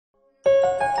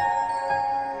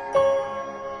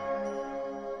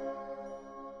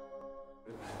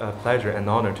pleasure and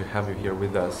honor to have you here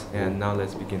with us. And now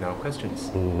let's begin our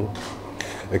questions.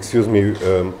 Excuse me,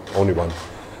 only one.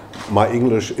 My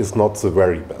English is not the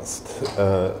very best.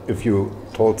 If you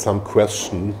told some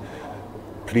question,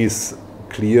 please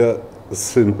clear,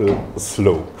 simple,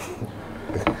 slow.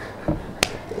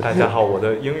 大家好，我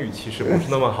的英语其实不是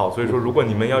那么好，所以说如果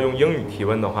你们要用英语提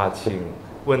问的话，请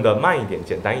问的慢一点，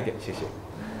简单一点，谢谢。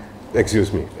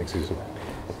Excuse me, excuse me.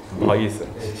 不好意思，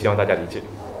希望大家理解。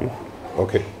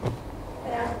Okay.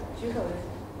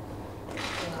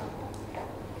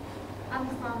 I'm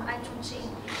from iChongqing,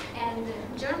 and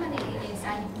Germany is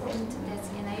an important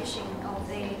destination of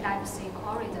the Leipzig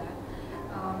corridor.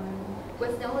 We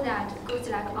know that goods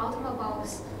like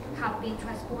automobiles have been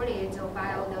transported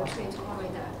via the trade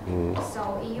corridor.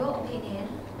 So, in your opinion,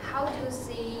 how do you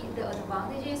see the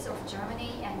advantages of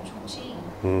Germany and Chongqing?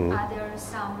 Are there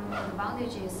some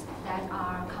advantages that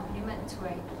are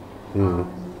complementary?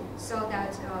 So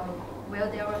that will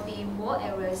there be more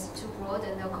areas to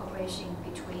broaden the cooperation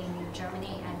between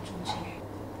Germany and Chongqing?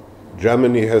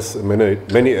 Germany has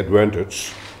many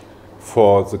advantages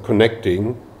for the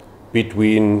connecting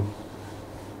between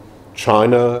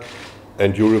China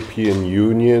and European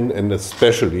Union, and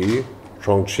especially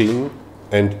Chongqing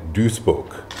and Duisburg.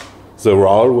 The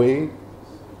railway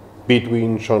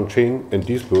between Chongqing and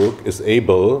Duisburg is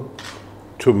able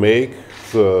to make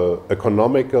the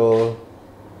economical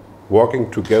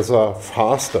working together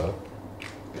faster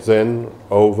than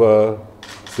over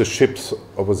the ships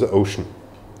over the ocean.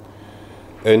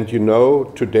 And you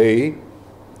know, today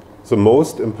the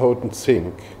most important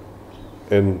thing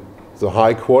in the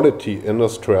high quality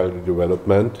industrial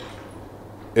development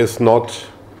is not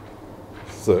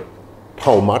the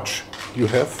how much you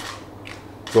have,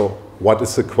 so what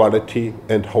is the quality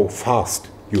and how fast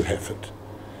you have it.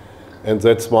 And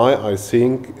that's why I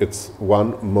think it's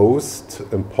one most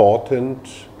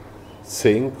important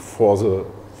thing for the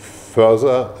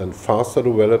further and faster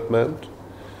development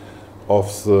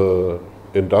of the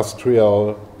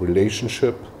industrial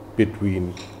relationship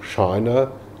between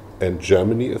China and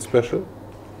Germany especially.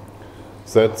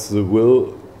 That's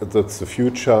the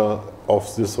future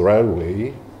of this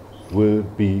railway will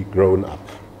be grown up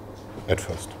at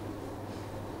first.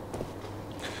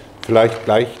 Vielleicht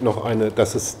gleich noch eine,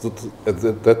 that's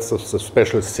the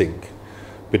special thing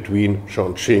between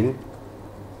Chongqing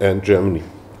and Germany.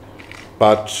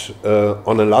 But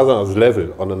on another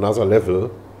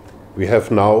level, we have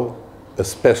now a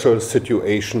special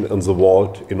situation in the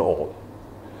world in all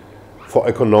for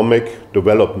economic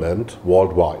development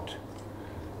worldwide.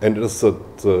 And it is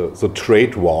the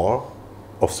trade war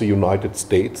of the United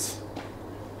States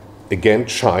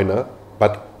against China,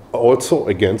 but also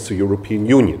against the European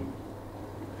Union.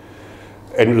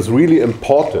 And it is really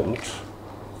important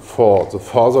for the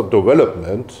further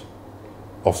development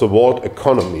of the world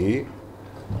economy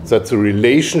that the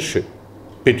relationship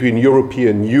between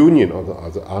European Union on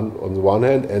the one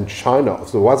hand and China on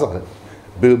the other hand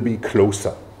will be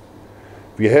closer.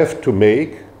 We have to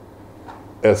make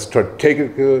a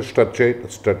strategical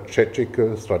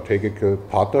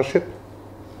partnership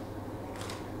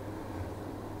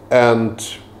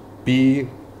and be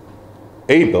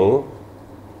able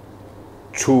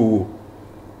to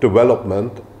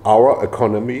development our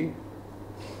economy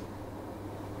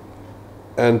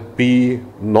and the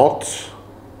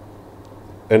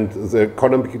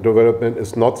economic development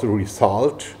is not the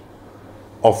result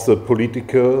of the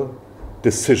political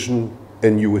decision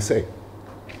in USA.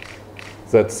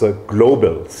 That's a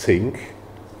global thing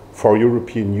for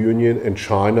European Union and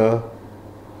China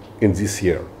in this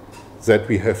year that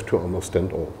we have to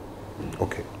understand all.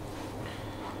 Okay.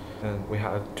 And we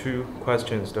have two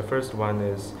questions. The first one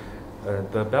is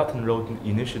the Belt and Road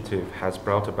Initiative has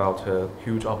brought about a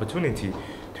huge opportunity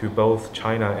to both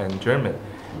China and Germany.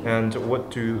 And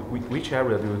which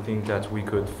area do you think that we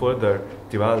could further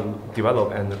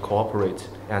develop and cooperate,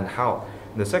 and how?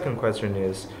 And the second question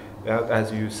is,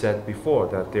 as you said before,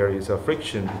 that there is a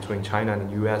friction between China and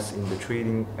the US in the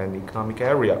trading and economic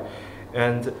area.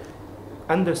 And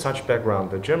under such background,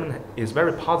 the German is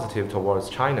very positive towards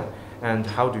China. And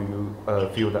how do you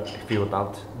feel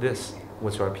about this?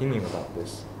 What's your opinion about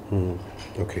this?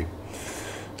 Okay.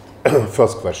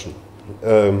 First question.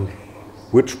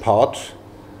 Which part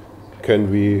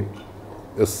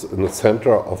is in the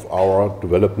center of our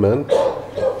development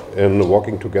in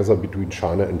working together between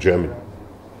China and Germany?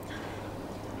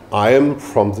 I am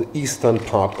from the eastern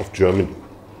part of Germany,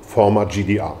 former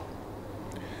GDR.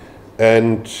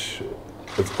 And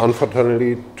it's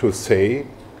unfortunately to say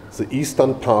the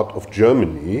eastern part of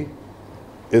Germany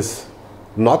is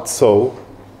not so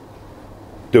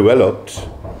developed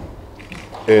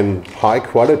in high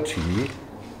quality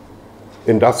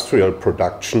industrial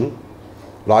production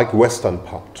like Western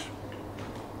part.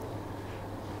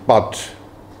 But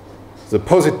the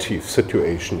positive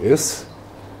situation is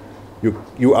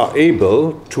you are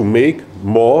able to make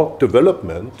more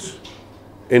development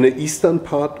in the eastern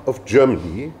part of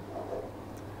Germany.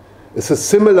 It's a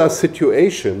similar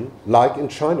situation like in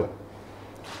China.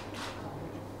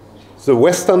 The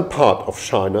western part of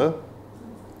China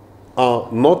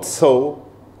are not so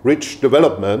rich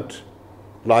development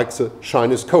like the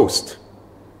Chinese coast.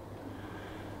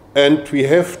 And we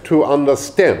have to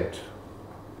understand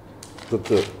that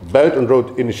the Belt and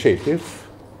Road Initiative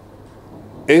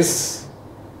is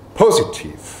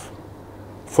positive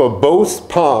for both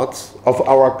parts of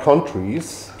our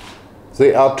countries.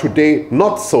 They are today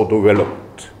not so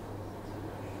developed.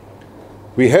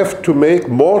 We have to make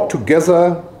more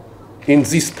together in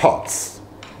these parts.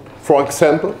 For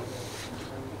example,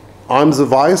 I'm the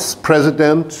Vice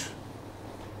President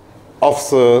of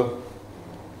the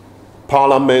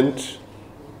Parliament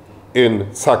in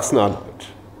Sachsen-Anhalt.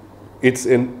 It's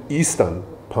in eastern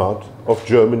part of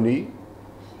Germany.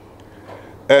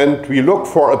 And we look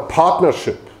for a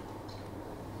partnership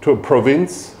to a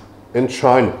province in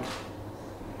China.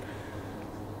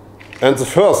 And the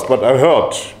first what I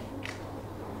heard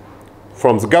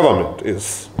from the government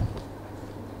is,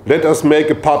 let us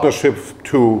make a partnership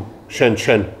to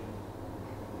Shenzhen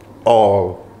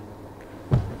or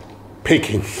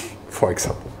Peking, for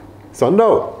example. So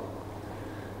no,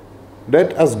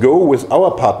 let us go with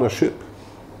our partnership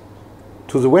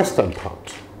to the western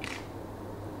part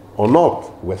or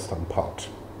northwestern part.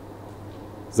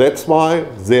 That's why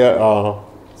there are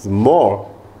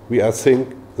more, I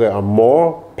think there are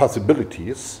more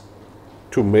possibilities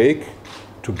to make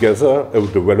together a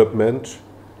development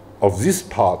of these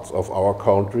parts of our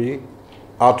country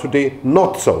are today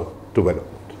not so developed.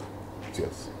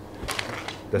 Yes.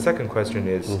 The second question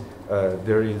is,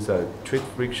 there is a trade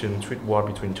friction, trade war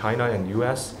between China and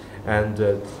US,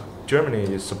 and Germany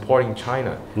is supporting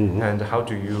China. And how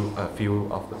do you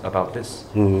feel about this?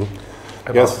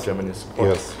 About Germany's support?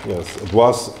 Yes. It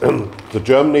was the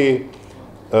Germany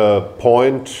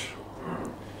point.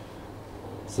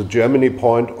 The Germany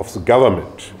point of the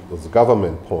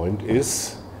government point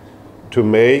is to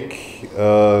make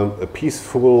a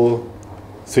peaceful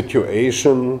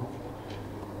situation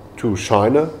to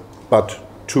China, but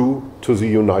to the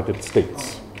United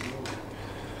States.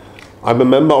 I'm a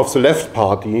member of the Left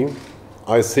Party.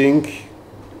 I think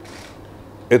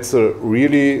it's a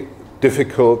really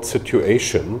difficult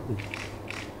situation,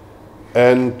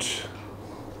 and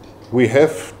we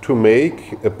have to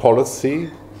make a policy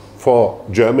for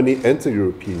Germany and the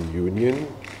European Union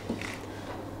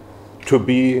to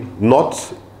be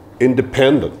not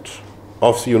independent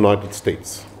of the United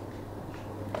States.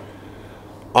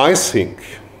 I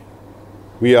think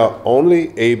we are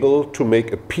only able to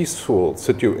make a peaceful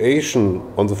situation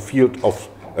on the field of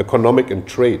economic and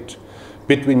trade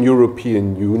between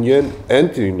European Union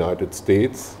and the United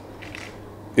States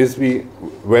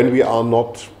when we are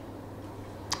not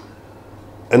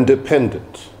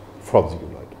independent from the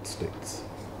United States,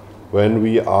 when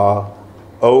we are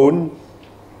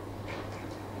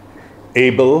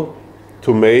able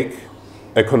to make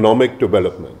economic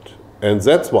development. And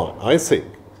that's why I think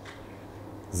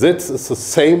this is the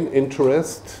same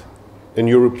interest in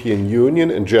European Union,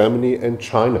 in Germany and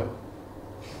China.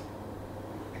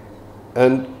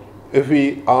 And if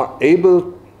we are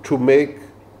able to make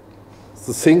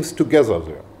the things together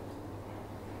there,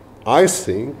 I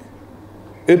think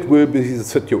it will be the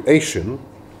situation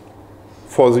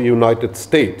for the United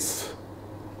States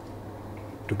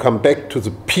to come back to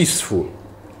the peaceful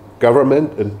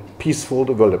government and peaceful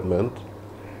development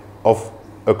of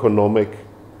economic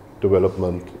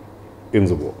development in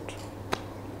the world.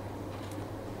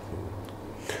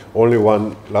 Only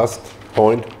one last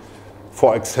point.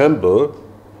 For example,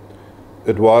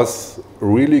 it was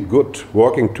really good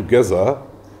working together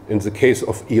in the case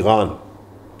of Iran.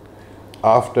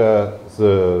 After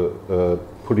the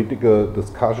political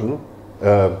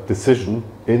decision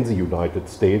in the United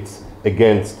States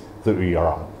against the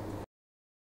Iran.